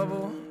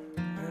trouble,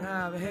 and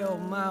I've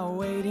held my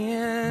weight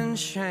in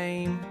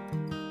shame.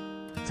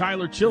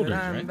 Tyler Childers,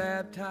 right?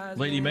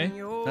 Lady May?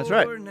 That's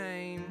right.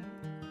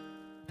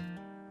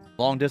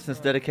 Long distance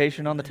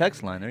dedication on the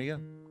text line. There you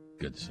go.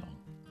 Good song.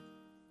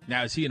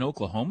 Now, is he an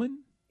Oklahoman?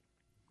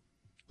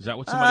 Is that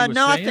what somebody was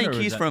saying? No, I think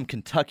he's from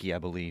Kentucky, I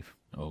believe.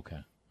 Okay.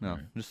 No,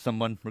 just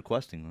someone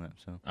requesting that.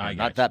 So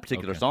not that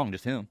particular song,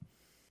 just him.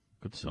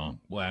 Good song.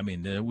 Well, I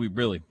mean,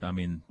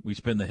 we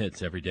spin the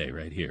hits every day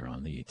right here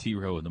on the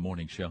T-Row in the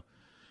Morning Show.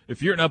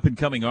 If you're an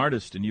up-and-coming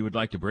artist and you would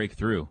like to break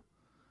through,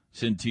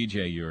 send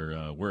TJ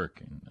your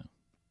work. And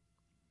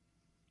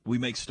we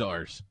make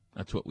stars.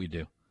 That's what we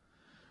do.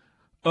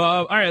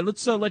 All right,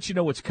 let's let you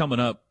know what's coming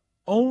up.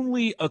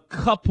 Only a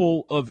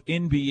couple of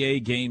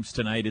NBA games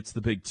tonight. It's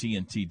the big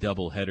TNT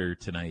doubleheader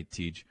tonight,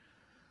 Tej.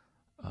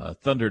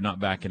 Thunder not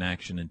back in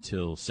action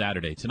until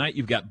Saturday. Tonight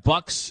you've got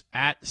Bucks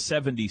at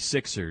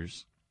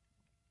 76ers.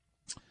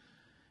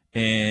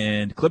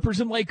 And Clippers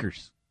and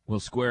Lakers will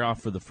square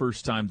off for the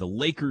first time. The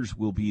Lakers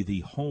will be the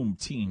home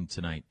team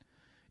tonight.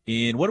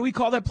 In what do we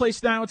call that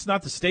place now? It's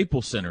not the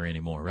Staples Center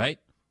anymore, right?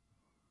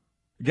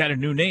 It got a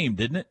new name,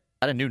 didn't it?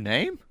 Got a new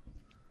name?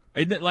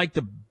 Isn't it like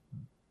the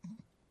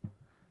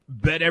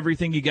Bet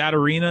Everything You Got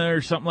Arena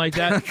or something like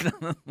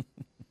that?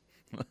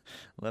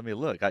 Let me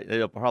look.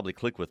 It'll probably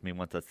click with me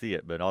once I see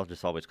it, but I'll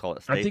just always call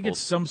it Staples. I think it's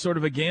some sort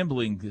of a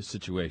gambling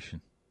situation.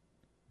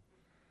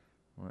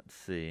 Let's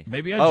see.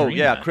 Maybe I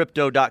dreamed that.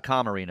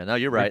 Crypto.com Arena. No,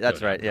 you're right. Crypto.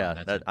 That's right.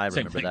 Yeah, I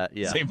remember thing. that.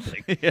 Yeah. Same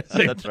thing.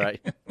 That's right.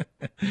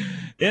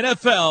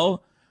 NFL,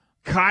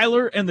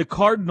 Kyler and the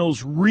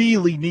Cardinals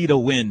really need a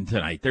win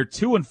tonight. They're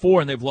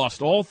 2-4, and they've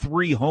lost all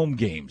 3 home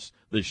games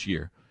this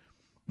year.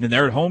 And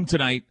they're at home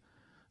tonight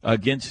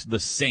against the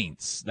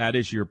Saints. That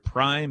is your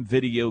prime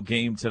video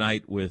game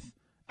tonight with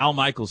Al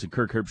Michaels and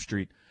Kirk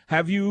Herbstreit.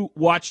 Have you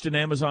watched an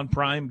Amazon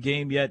Prime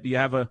game yet? Do you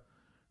have a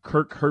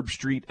Kirk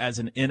Herbstreit as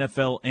an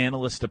NFL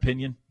analyst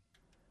opinion?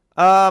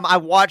 I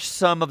watched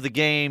some of the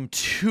game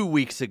 2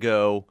 weeks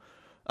ago.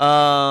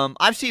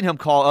 I've seen him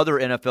call other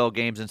NFL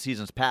games in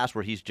seasons past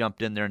where he's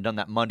jumped in there and done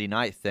that Monday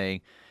night thing.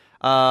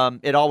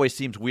 It always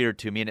seems weird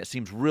to me, and it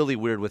seems really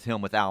weird with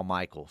him with Al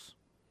Michaels.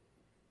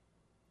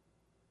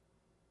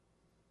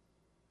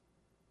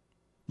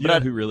 You know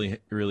who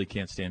really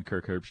can't stand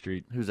Kirk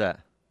Herbstreit? Who's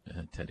that?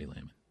 Teddy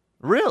Lehman.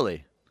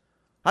 Really?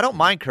 I don't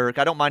mind Kirk.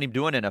 I don't mind him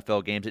doing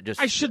NFL games. It just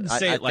I shouldn't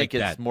say it like that.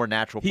 I think it's more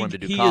natural for him to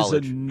do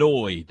college. He is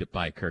annoyed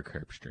by Kirk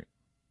Herbstreit,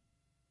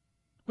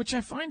 which I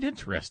find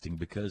interesting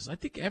because I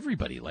think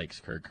everybody likes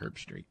Kirk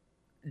Herbstreit.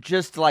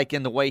 Just like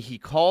in the way he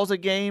calls a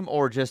game,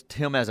 or just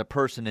him as a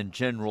person in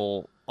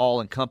general,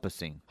 all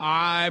encompassing.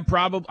 I'm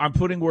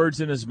putting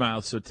words in his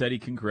mouth, so Teddy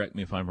can correct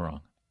me if I'm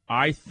wrong.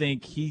 I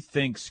think he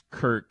thinks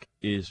Kirk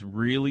is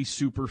really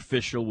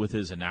superficial with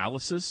his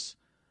analysis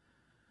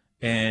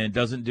and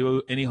doesn't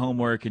do any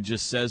homework and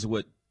just says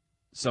what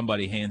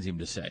somebody hands him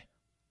to say.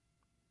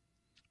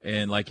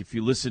 And, like, if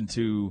you listen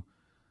to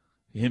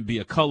him be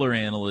a color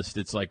analyst,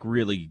 it's, like,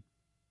 really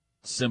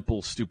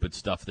simple, stupid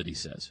stuff that he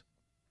says.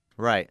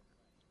 Right.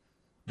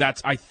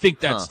 I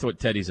think that's what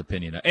Teddy's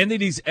opinion is. And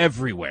that he's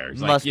everywhere.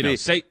 He's must like, be.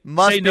 Say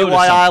must say be no to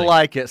why I something.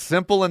 like it.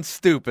 Simple and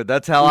stupid.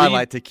 That's how I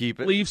like to keep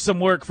it. Leave some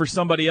work for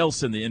somebody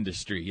else in the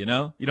industry, you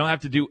know? You don't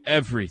have to do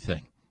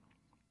everything.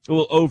 A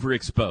little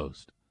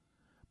overexposed.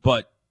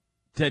 But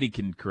Teddy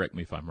can correct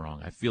me if I'm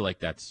wrong. I feel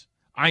like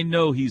I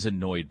know he's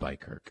annoyed by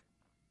Kirk,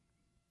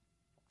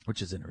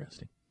 which is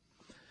interesting.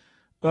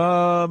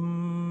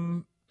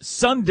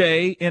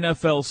 Sunday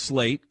NFL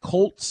slate,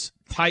 Colts,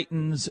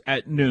 Titans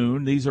at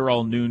noon. These are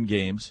all noon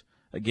games.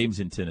 Games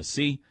in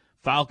Tennessee.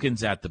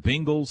 Falcons at the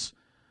Bengals.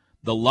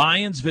 The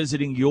Lions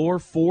visiting your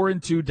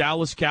 4-2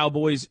 Dallas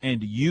Cowboys,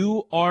 and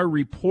you are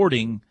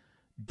reporting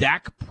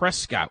Dak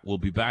Prescott will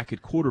be back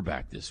at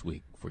quarterback this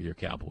week for your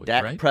Cowboys,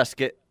 right? Dak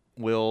Prescott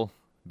will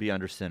be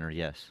under center,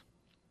 yes.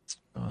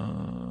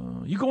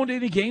 You going to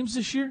any games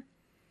this year?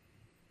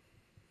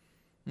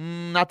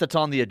 Not that's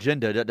on the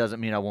agenda. That doesn't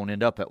mean I won't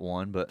end up at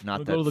one, but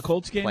not go to the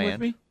Colts game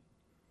planned. with me?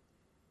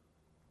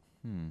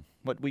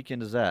 What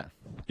weekend is that?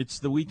 It's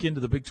the weekend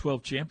of the Big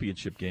 12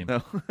 championship game.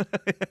 No.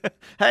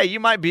 Hey, you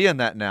might be in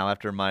that now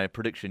after my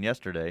prediction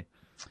yesterday.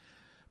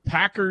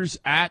 Packers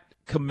at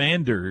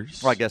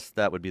Commanders. Well, I guess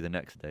that would be the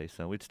next day,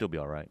 so we'd still be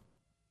all right.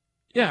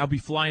 Yeah, I'll be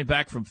flying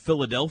back from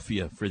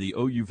Philadelphia for the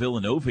OU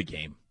Villanova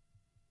game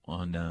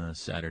on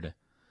Saturday.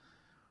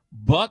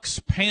 Bucks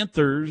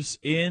Panthers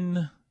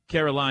in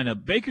Carolina.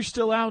 Baker's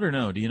still out or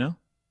no? Do you know?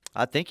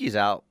 I think he's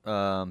out.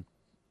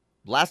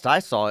 Last I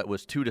saw, it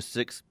was 2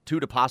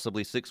 to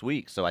possibly 6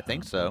 weeks. So I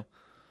think so.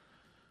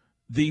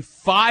 The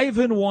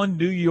 5-1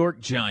 New York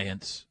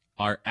Giants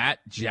are at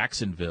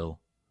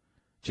Jacksonville.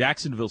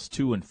 Jacksonville's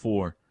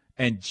 2-4,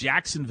 and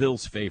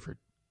Jacksonville's favored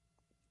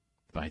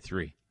by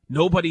 3.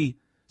 Nobody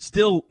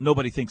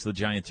thinks the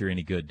Giants are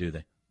any good, do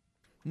they?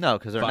 No,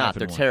 because they're not.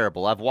 They're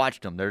terrible. I've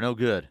watched them. They're no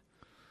good.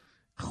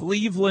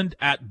 Cleveland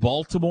at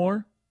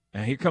Baltimore.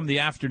 And here come the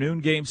afternoon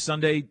games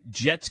Sunday.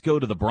 Jets go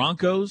to the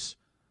Broncos.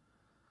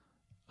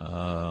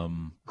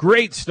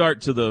 Great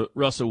start to the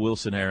Russell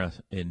Wilson era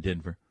in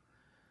Denver.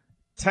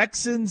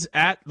 Texans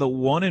at the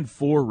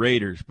 1-4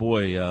 Raiders.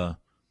 Boy,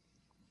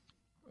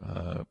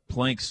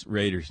 Plank's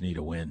Raiders need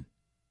a win.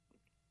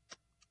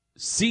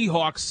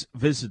 Seahawks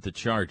visit the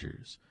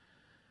Chargers.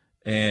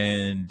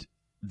 And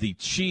the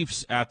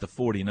Chiefs at the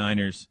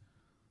 49ers.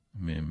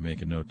 Let me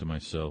make a note to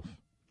myself.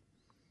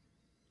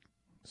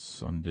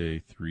 Sunday,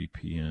 3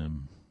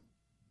 p.m.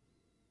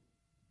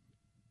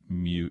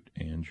 Mute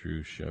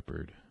Andrew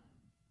Shepard.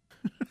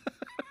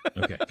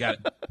 Okay, got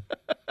it.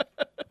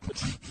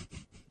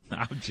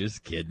 I'm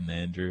just kidding,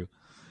 Andrew.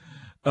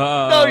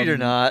 No, you're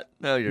not.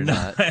 No, you're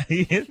not.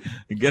 We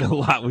get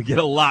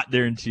a lot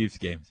during Chiefs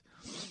games.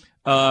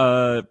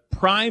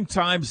 Prime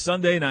time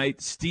Sunday night,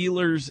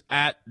 Steelers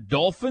at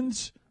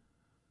Dolphins.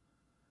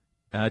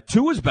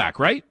 Tua's back,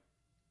 right?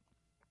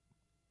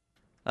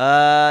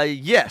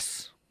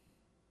 Yes.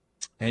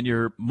 And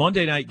your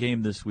Monday night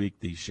game this week,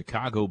 the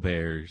Chicago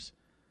Bears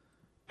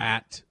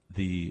at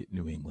the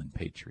New England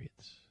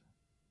Patriots.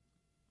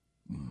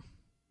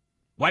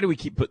 Why do we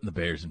keep putting the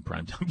Bears in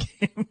primetime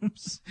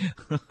games?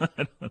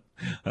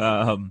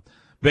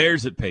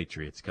 Bears at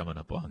Patriots coming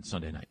up on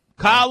Sunday night.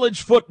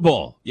 College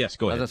football. Yes,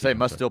 go ahead. I was going to say,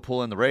 must still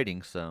pull in the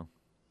ratings, so.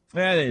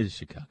 That is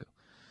Chicago.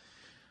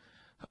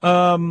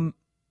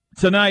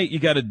 Tonight, you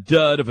got a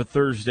dud of a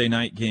Thursday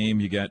night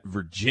game. You got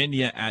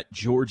Virginia at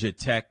Georgia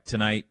Tech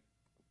tonight.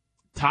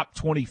 Top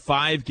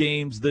 25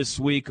 games this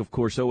week. Of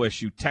course,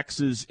 OSU,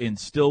 Texas in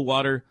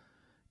Stillwater.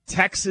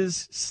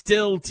 Texas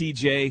still,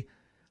 TJ,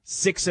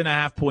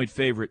 6.5-point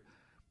favorite.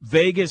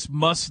 Vegas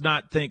must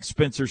not think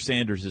Spencer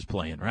Sanders is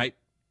playing, right?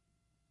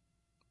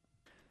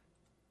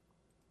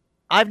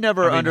 I've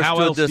never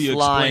understood this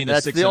line.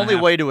 That's the only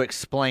way to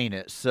explain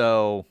it.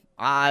 So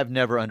I've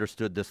never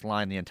understood this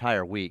line the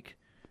entire week.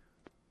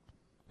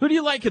 Who do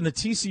you like in the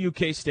TCU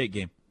K-State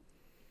game?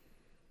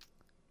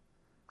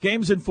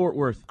 Games in Fort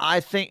Worth.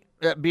 I think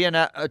being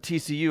at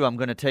TCU, I'm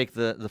going to take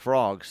the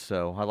Frogs,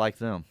 so I like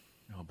them.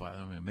 Oh, by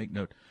the way, make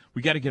note.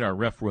 We got to get our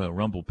Ref Royal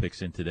Rumble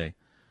picks in today.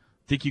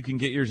 Think you can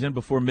get yours in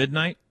before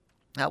midnight?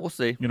 We'll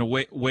see. You know,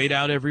 wait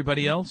out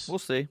everybody else? We'll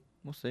see.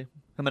 Him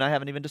and I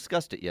haven't even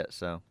discussed it yet,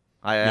 so.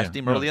 I asked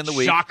him early in the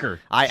week.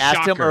 Shocker. I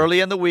asked him early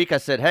in the week. I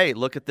said, hey,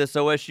 look at this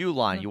OSU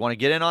line. You want to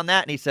get in on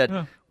that? And he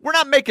said, we're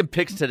not making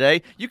picks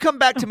today. You come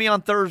back to me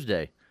on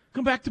Thursday.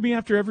 Come back to me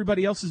after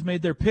everybody else has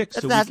made their picks.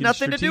 That so has we can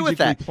nothing to do with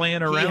that.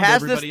 Plan around he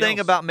has this everybody thing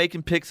else. about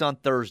making picks on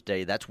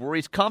Thursday. That's where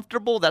he's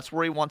comfortable. That's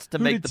where he wants to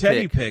make the pick. Who did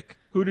Teddy pick. pick?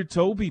 Who did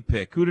Toby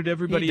pick? Who did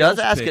everybody else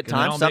pick? He does ask at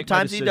times.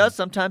 Sometimes he does.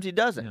 Sometimes he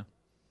doesn't. Yeah.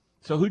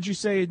 So who'd you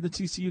say in the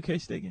TCU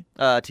K-State game?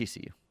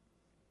 TCU.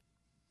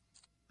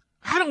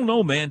 I don't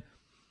know, man.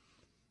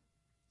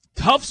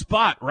 Tough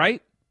spot,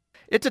 right?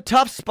 It's a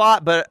tough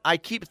spot, but I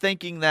keep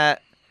thinking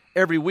that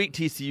every week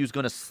TCU is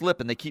going to slip,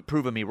 and they keep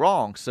proving me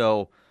wrong.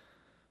 So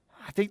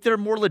I think they're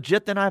more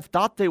legit than I've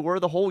thought they were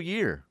the whole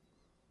year.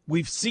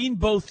 We've seen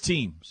both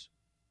teams.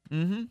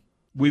 Mm-hmm.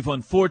 We've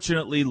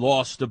unfortunately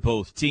lost to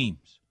both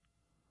teams.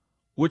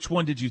 Which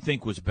one did you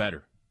think was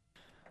better?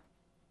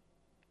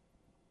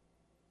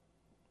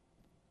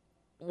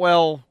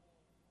 Well,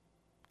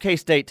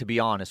 K-State, to be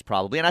honest,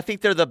 probably. And I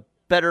think they're the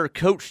better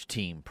coached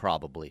team,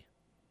 probably.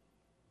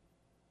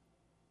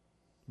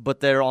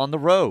 But they're on the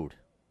road.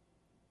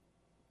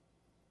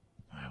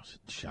 Wow,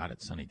 shot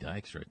at Sonny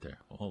Dykes right there.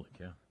 Holy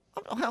cow.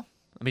 Well,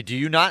 I mean, do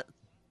you not?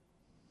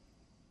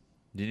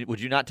 Would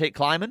you not take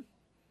Kleiman?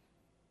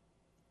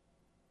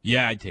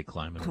 Yeah, I'd take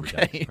Kleiman.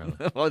 Okay.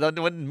 Well, I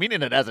wasn't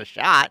meaning it as a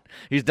shot.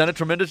 He's done a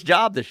tremendous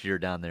job this year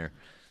down there.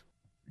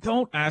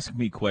 Don't ask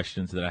me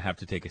questions that I have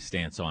to take a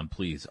stance on,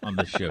 please, on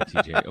this show,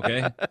 TJ,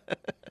 okay?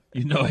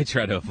 You know I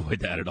try to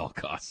avoid that at all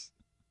costs.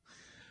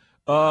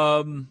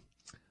 I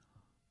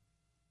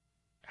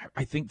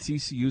think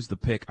TCU's the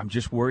pick. I'm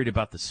just worried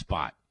about the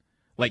spot.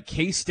 Like,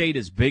 K-State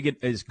is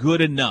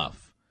good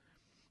enough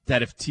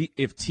that if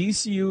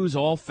TCU is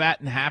all fat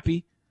and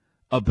happy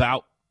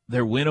about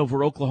their win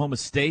over Oklahoma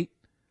State,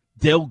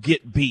 they'll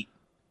get beat.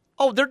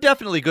 Oh, they're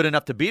definitely good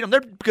enough to beat them.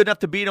 They're good enough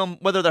to beat them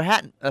whether they're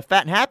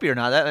fat and happy or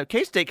not.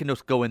 K-State can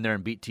just go in there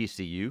and beat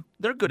TCU.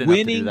 They're good enough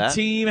to do that. Winning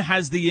team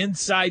has the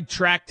inside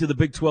track to the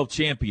Big 12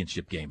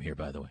 championship game here,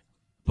 by the way.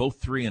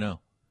 Both 3-0.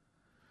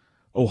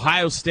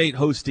 Ohio State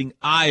hosting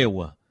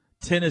Iowa.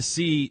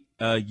 Tennessee,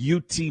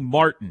 UT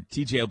Martin.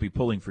 TJ will be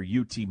pulling for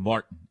UT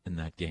Martin in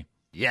that game.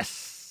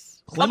 Yes.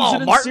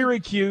 Clemson and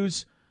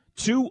Syracuse,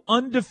 two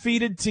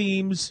undefeated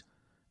teams,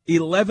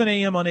 11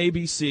 a.m. on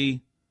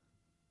ABC.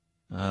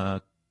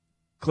 Clemson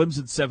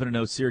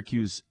 7-0,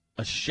 Syracuse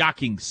a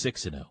shocking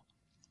 6-0.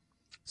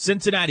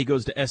 Cincinnati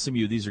goes to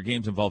SMU. These are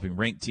games involving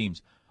ranked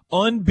teams.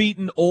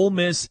 Unbeaten Ole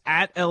Miss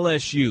at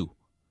LSU.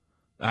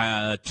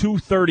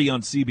 2:30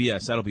 on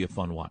CBS. That'll be a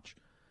fun watch.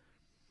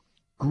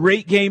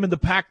 Great game in the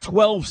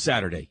Pac-12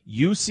 Saturday.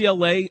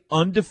 UCLA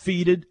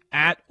undefeated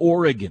at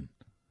Oregon.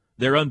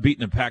 They're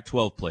unbeaten in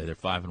Pac-12 play. They're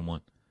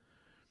 5-1.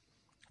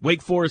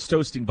 Wake Forest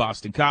hosting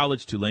Boston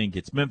College. Tulane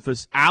gets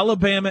Memphis.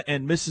 Alabama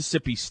and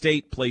Mississippi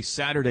State play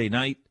Saturday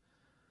night,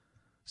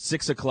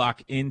 6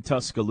 o'clock in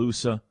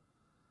Tuscaloosa.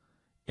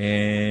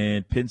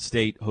 And Penn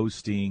State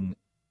hosting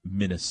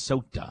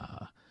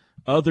Minnesota.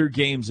 Other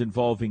games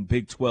involving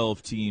Big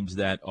 12 teams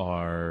that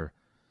are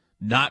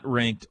not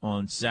ranked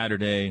on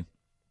Saturday.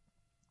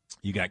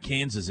 You got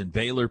Kansas and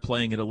Baylor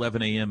playing at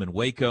 11 a.m. in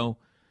Waco.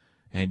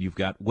 And you've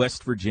got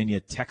West Virginia,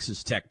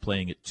 Texas Tech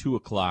playing at 2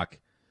 o'clock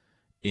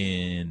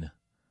in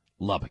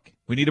Lubbock.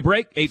 We need a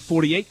break.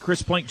 8:48.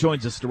 Chris Plank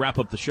joins us to wrap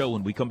up the show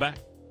when we come back.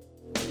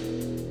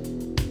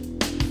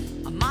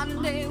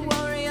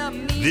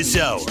 This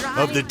hour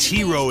of the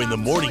T-Row in the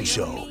Morning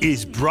Show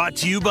is brought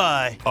to you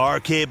by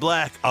RK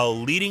Black, a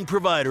leading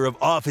provider of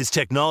office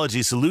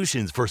technology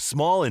solutions for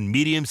small and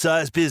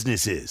medium-sized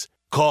businesses.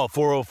 Call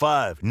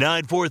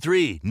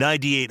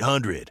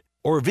 405-943-9800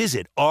 or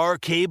visit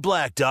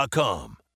rkblack.com.